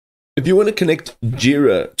If you want to connect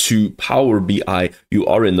Jira to Power BI, you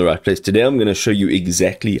are in the right place. Today, I'm going to show you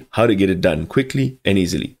exactly how to get it done quickly and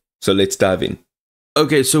easily. So let's dive in.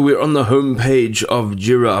 Okay, so we're on the home page of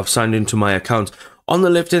Jira. I've signed into my account. On the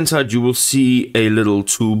left-hand side, you will see a little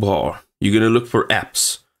toolbar. You're going to look for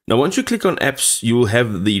apps. Now, once you click on apps, you will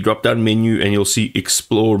have the drop-down menu and you'll see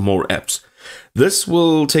explore more apps. This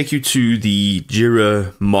will take you to the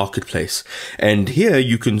Jira marketplace. And here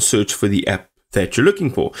you can search for the app that you're looking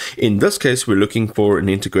for. In this case, we're looking for an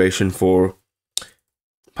integration for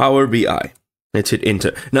Power BI. Let's hit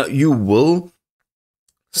enter. Now, you will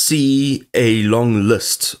see a long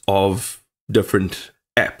list of different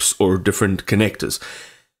apps or different connectors.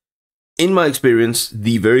 In my experience,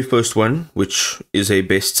 the very first one, which is a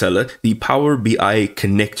bestseller, the Power BI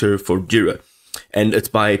connector for Jira, and it's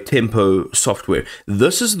by Tempo Software.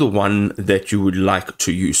 This is the one that you would like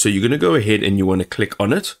to use. So you're going to go ahead and you want to click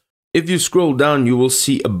on it. If you scroll down, you will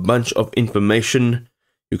see a bunch of information.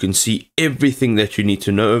 You can see everything that you need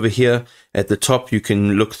to know over here. At the top, you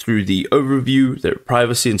can look through the overview, their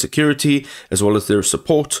privacy and security, as well as their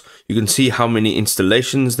support. You can see how many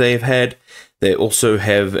installations they've had. They also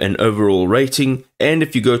have an overall rating. And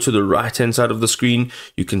if you go to the right-hand side of the screen,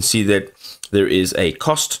 you can see that there is a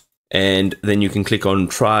cost. And then you can click on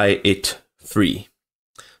try it free.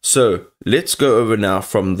 So let's go over now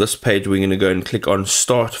from this page. We're going to go and click on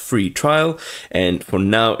start free trial. And for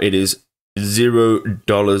now, it is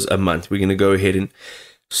 $0 a month. We're going to go ahead and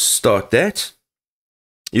start that.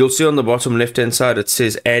 You'll see on the bottom left-hand side, it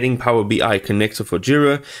says adding Power BI connector for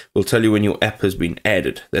Jira. Will tell you when your app has been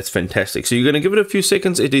added. That's fantastic. So you're going to give it a few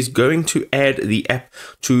seconds. It is going to add the app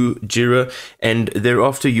to Jira, and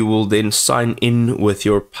thereafter you will then sign in with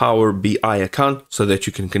your Power BI account so that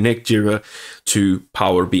you can connect Jira to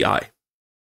Power BI.